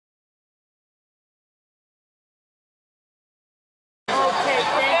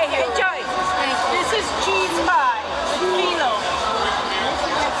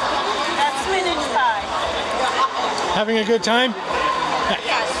having a good time?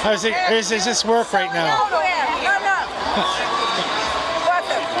 How's it? Is this work right now? No.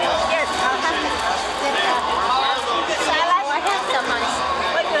 Water. Yes, I'll have salad. I have some money.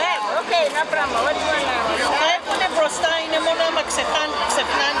 What do you have? Okay, no problem. What do you want now? Telephone μπροστά είναι μόνο άμα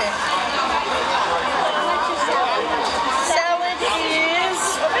ξεχνάνε. Salad is,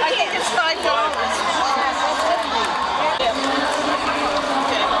 I think it's $5.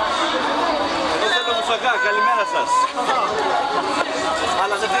 Καλημέρα σας.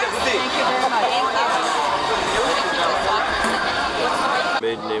 Αλλά δεν πήρε κουτί.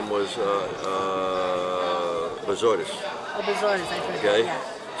 Maiden name was Bazoris. Oh, Bazoris, I think. Okay.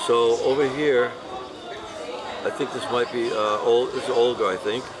 Yeah. So over here, I think this might be this is Olga, I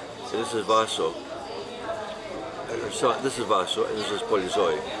think, and this is Vaso. This is Vaso, and this is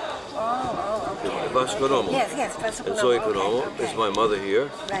Polizoi. Okay. Vaso Konomo. Yes, Vaso And Zoe Konomo is my mother here.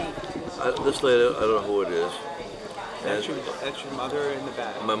 Right. This lady, I don't know who it is. That's your mother in the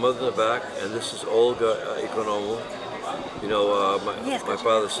back. My mother in the back, and this is Olga Ikonomo. You know, my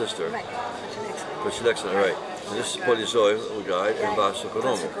father's sister. Right. Grecian, right. And this is Polizoi, who died, and Vaso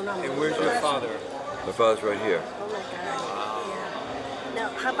Konomo. And where's your father? My father's right here. Oh my God. Yeah. Now,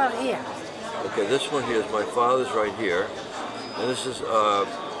 how about here? Okay, this one here is my father's right here, and this is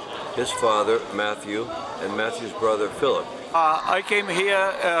his father, Matthew, and Matthew's brother, Philip. I came here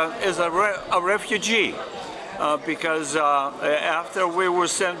as a refugee because after we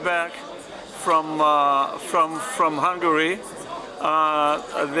were sent back from Hungary,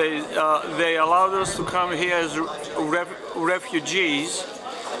 they allowed us to come here as refugees,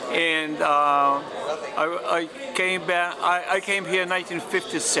 and I came back. I came here in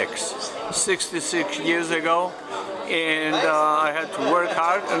 1956, 66 years ago. And I had to work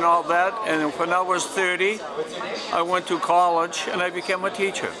hard and all that, and when I was 30, I went to college and I became a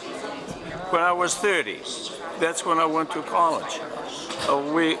teacher. When I was 30, that's when I went to college.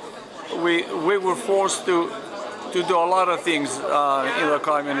 We were forced to do a lot of things in the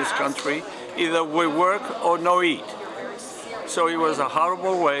communist country. Either we work or no eat. So it was a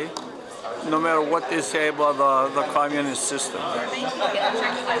horrible way, no matter what they say about the communist system.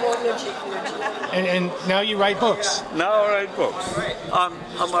 And now you write books. Now I write books.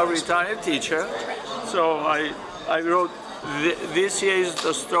 I'm a retired teacher, so I wrote, this here is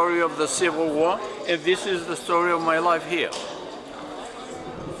the story of the Civil War, and this is the story of my life here.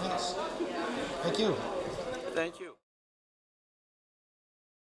 Thanks. Thank you. Thank you.